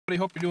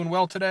Hope you're doing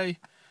well today.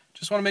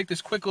 Just want to make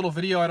this quick little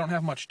video. I don't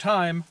have much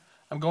time.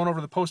 I'm going over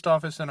to the post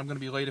office and I'm going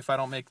to be late if I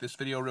don't make this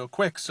video real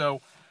quick.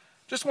 So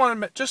just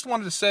wanted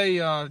to say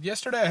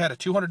yesterday I had a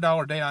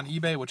 $200 day on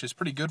eBay, which is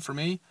pretty good for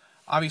me.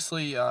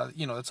 Obviously,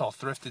 it's all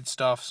thrifted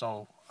stuff,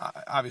 so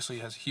obviously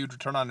it has a huge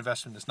return on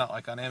investment. It's not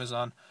like on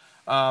Amazon.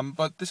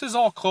 But this is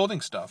all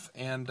clothing stuff.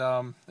 And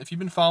if you've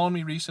been following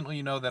me recently,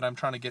 you know that I'm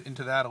trying to get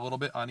into that a little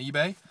bit on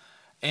eBay.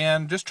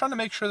 And just trying to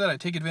make sure that I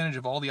take advantage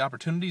of all the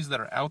opportunities that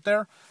are out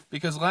there.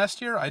 Because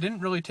last year, I didn't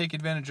really take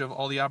advantage of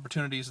all the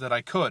opportunities that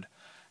I could.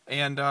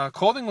 And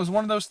clothing was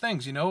one of those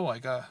things,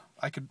 like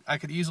I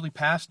could easily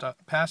pass a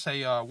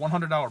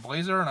 $100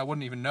 blazer and I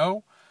wouldn't even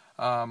know.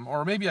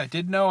 Or maybe I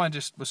did know, I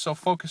just was so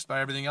focused by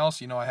everything else.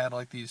 I had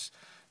like these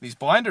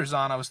blinders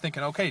on. I was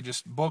thinking, okay,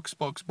 just books,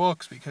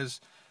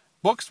 because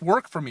books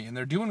work for me and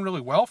they're doing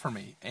really well for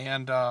me.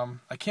 And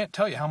I can't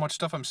tell you how much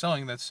stuff I'm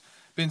selling that's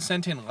been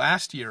sent in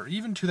last year,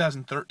 even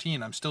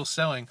 2013. I'm still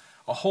selling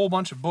a whole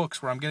bunch of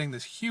books where I'm getting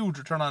this huge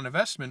return on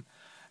investment,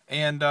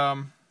 and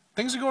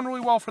things are going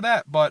really well for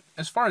that. But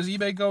as far as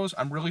eBay goes,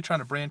 I'm really trying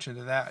to branch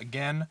into that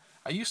again.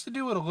 I used to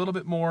do it a little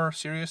bit more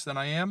serious than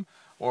I am,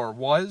 or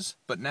was,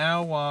 but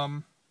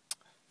now,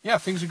 yeah,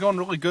 things are going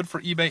really good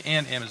for eBay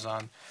and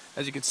Amazon.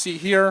 As you can see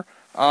here,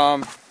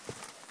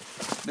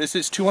 this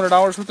is $200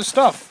 worth of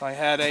stuff. I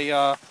had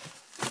a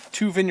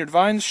 2 Vineyard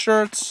Vines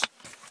shirts,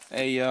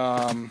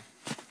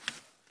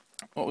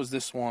 what was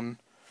this one?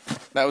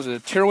 That was a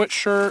Tyrwhitt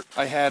shirt.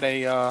 I had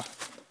a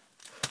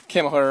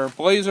camel hair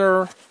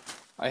blazer.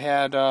 I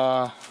had,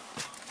 let's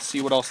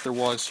see what else there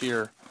was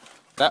here.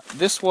 I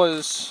think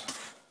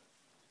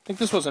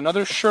this was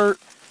another shirt,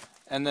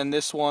 and then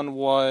this one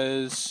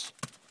was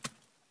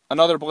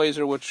another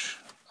blazer, which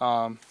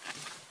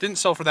didn't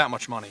sell for that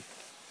much money.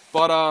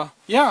 But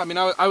yeah, I mean,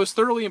 I was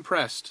thoroughly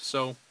impressed.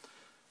 So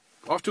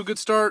off to a good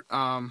start.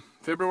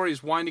 February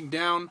is winding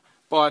down.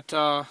 But,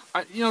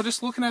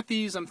 just looking at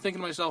these, I'm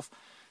thinking to myself,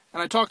 and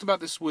I talked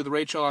about this with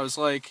Rachel, I was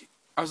like,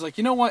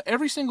 you know what,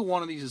 every single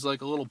one of these is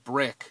like a little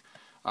brick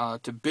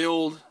to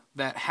build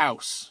that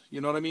house. You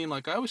know what I mean?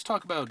 Like, I always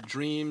talk about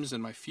dreams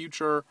and my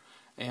future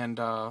and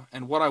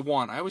what I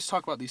want. I always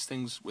talk about these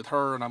things with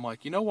her, and I'm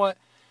like, you know what,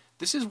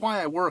 this is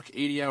why I work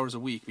 80 hours a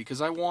week,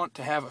 because I want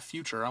to have a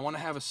future. I want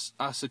to have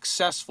a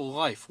successful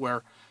life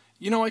where,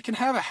 I can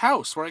have a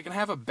house, where I can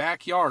have a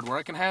backyard, where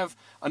I can have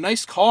a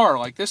nice car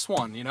like this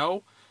one,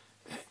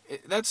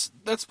 That's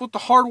what the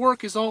hard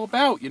work is all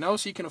about,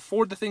 so you can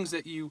afford the things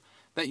that you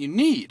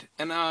need.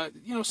 And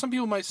some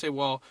people might say,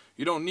 well,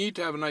 you don't need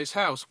to have a nice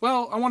house.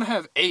 Well, I want to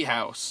have a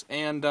house,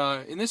 and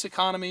in this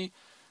economy,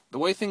 the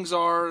way things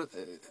are,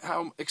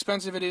 how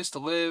expensive it is to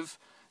live,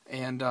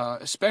 and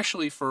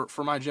especially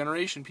for my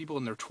generation, people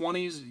in their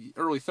 20s,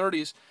 early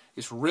 30s,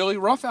 it's really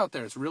rough out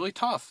there. It's really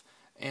tough,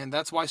 and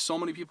that's why so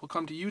many people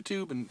come to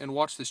YouTube and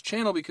watch this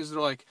channel, because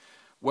they're like,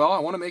 well, I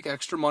want to make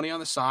extra money on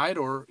the side,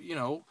 or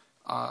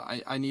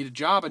I need a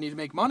job, I need to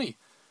make money.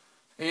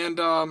 And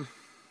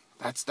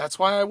that's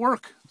why I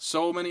work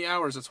so many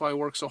hours. That's why I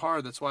work so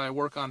hard. That's why I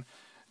work on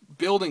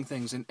building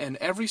things. And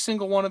every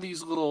single one of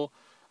these little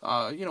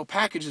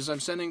packages I'm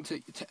sending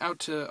out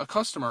to a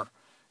customer,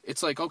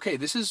 it's like, okay,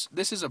 this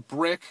is a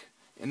brick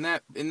in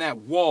that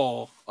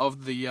wall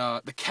of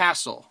the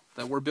castle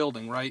that we're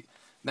building, right?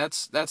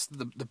 That's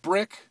the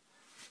brick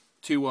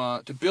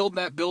to build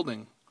that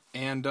building.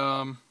 And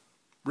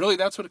really,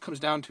 that's what it comes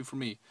down to for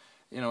me.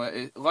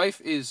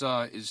 Life is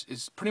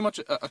pretty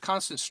much a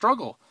constant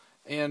struggle,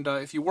 and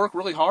if you work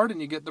really hard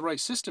and you get the right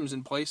systems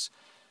in place,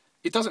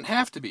 it doesn't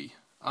have to be.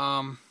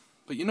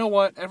 But you know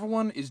what?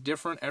 Everyone is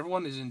different.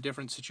 Everyone is in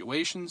different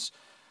situations.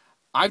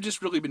 I've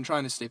just really been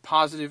trying to stay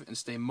positive and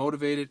stay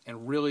motivated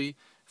and really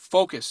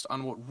focused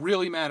on what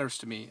really matters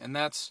to me, and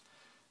that's,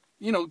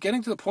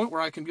 getting to the point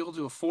where I can be able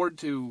to afford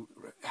to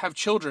have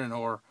children,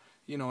 or,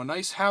 a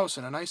nice house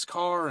and a nice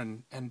car,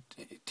 and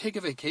take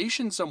a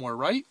vacation somewhere,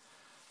 right?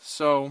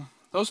 So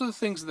those are the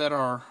things that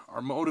are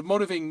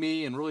motivating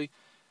me, and really,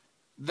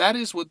 that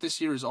is what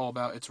this year is all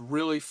about. It's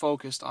really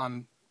focused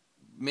on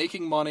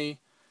making money,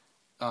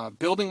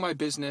 building my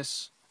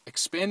business,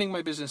 expanding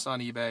my business on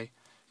eBay.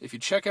 If you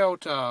check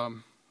out,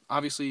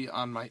 obviously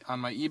on my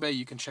eBay,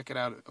 you can check it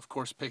out, of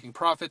course, Picking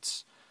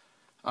Profits.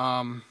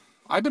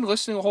 I've been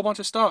listing a whole bunch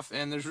of stuff,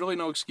 and there's really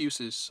no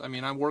excuses. I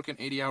mean, I'm working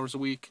 80 hours a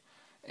week,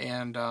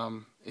 and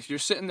if you're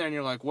sitting there and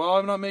you're like, well,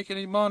 I'm not making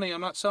any money, I'm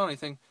not selling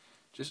anything,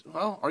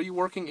 well, are you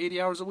working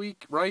 80 hours a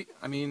week, right?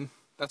 I mean,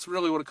 that's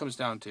really what it comes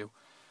down to.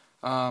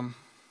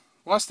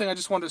 Last thing I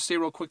just wanted to say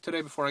real quick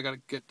today before I got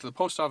to get to the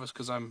post office,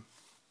 because I'm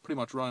pretty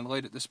much running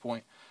late at this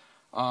point.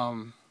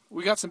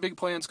 We got some big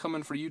plans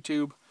coming for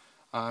YouTube.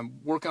 I'm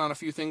working on a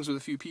few things with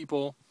a few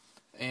people,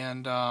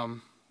 and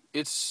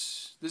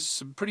this is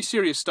some pretty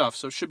serious stuff,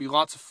 so it should be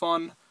lots of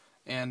fun.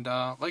 And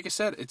like I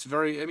said, it's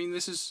going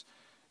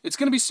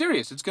to be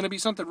serious. It's going to be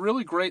something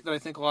really great that I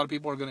think a lot of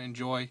people are going to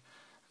enjoy.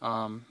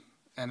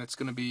 And it's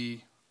going to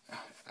be,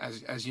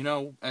 as you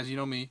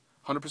know me,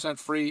 100%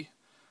 free.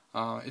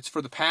 It's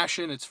for the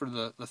passion, it's for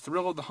the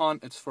thrill of the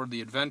hunt, it's for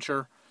the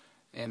adventure,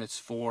 and it's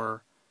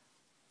for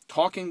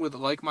talking with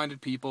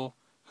like-minded people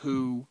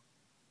who,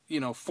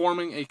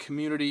 forming a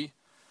community,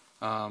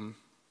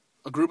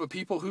 a group of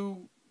people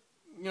who,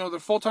 they're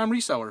full-time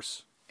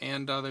resellers,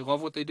 and they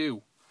love what they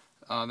do.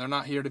 They're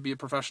not here to be a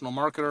professional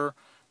marketer.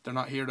 They're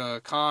not here to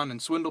con and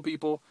swindle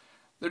people.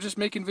 They're just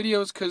making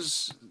videos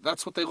because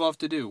that's what they love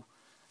to do.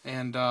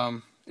 And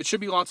it should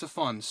be lots of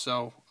fun.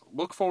 So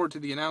look forward to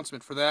the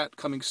announcement for that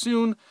coming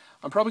soon.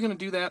 I'm probably going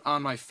to do that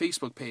on my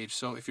Facebook page.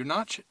 So if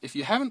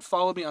you haven't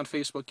followed me on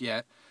Facebook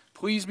yet,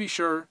 please be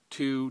sure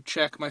to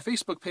check my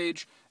Facebook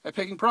page at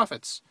Picking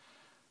Profits.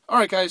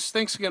 Alright guys,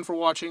 thanks again for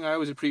watching. I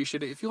always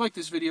appreciate it. If you like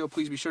this video,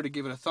 please be sure to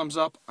give it a thumbs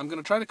up. I'm going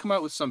to try to come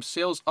out with some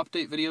sales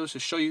update videos to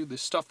show you the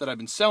stuff that I've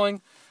been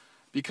selling,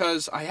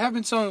 because I have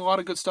been selling a lot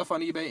of good stuff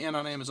on eBay and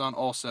on Amazon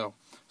also.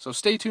 So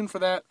stay tuned for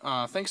that.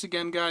 Thanks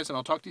again guys, and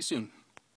I'll talk to you soon.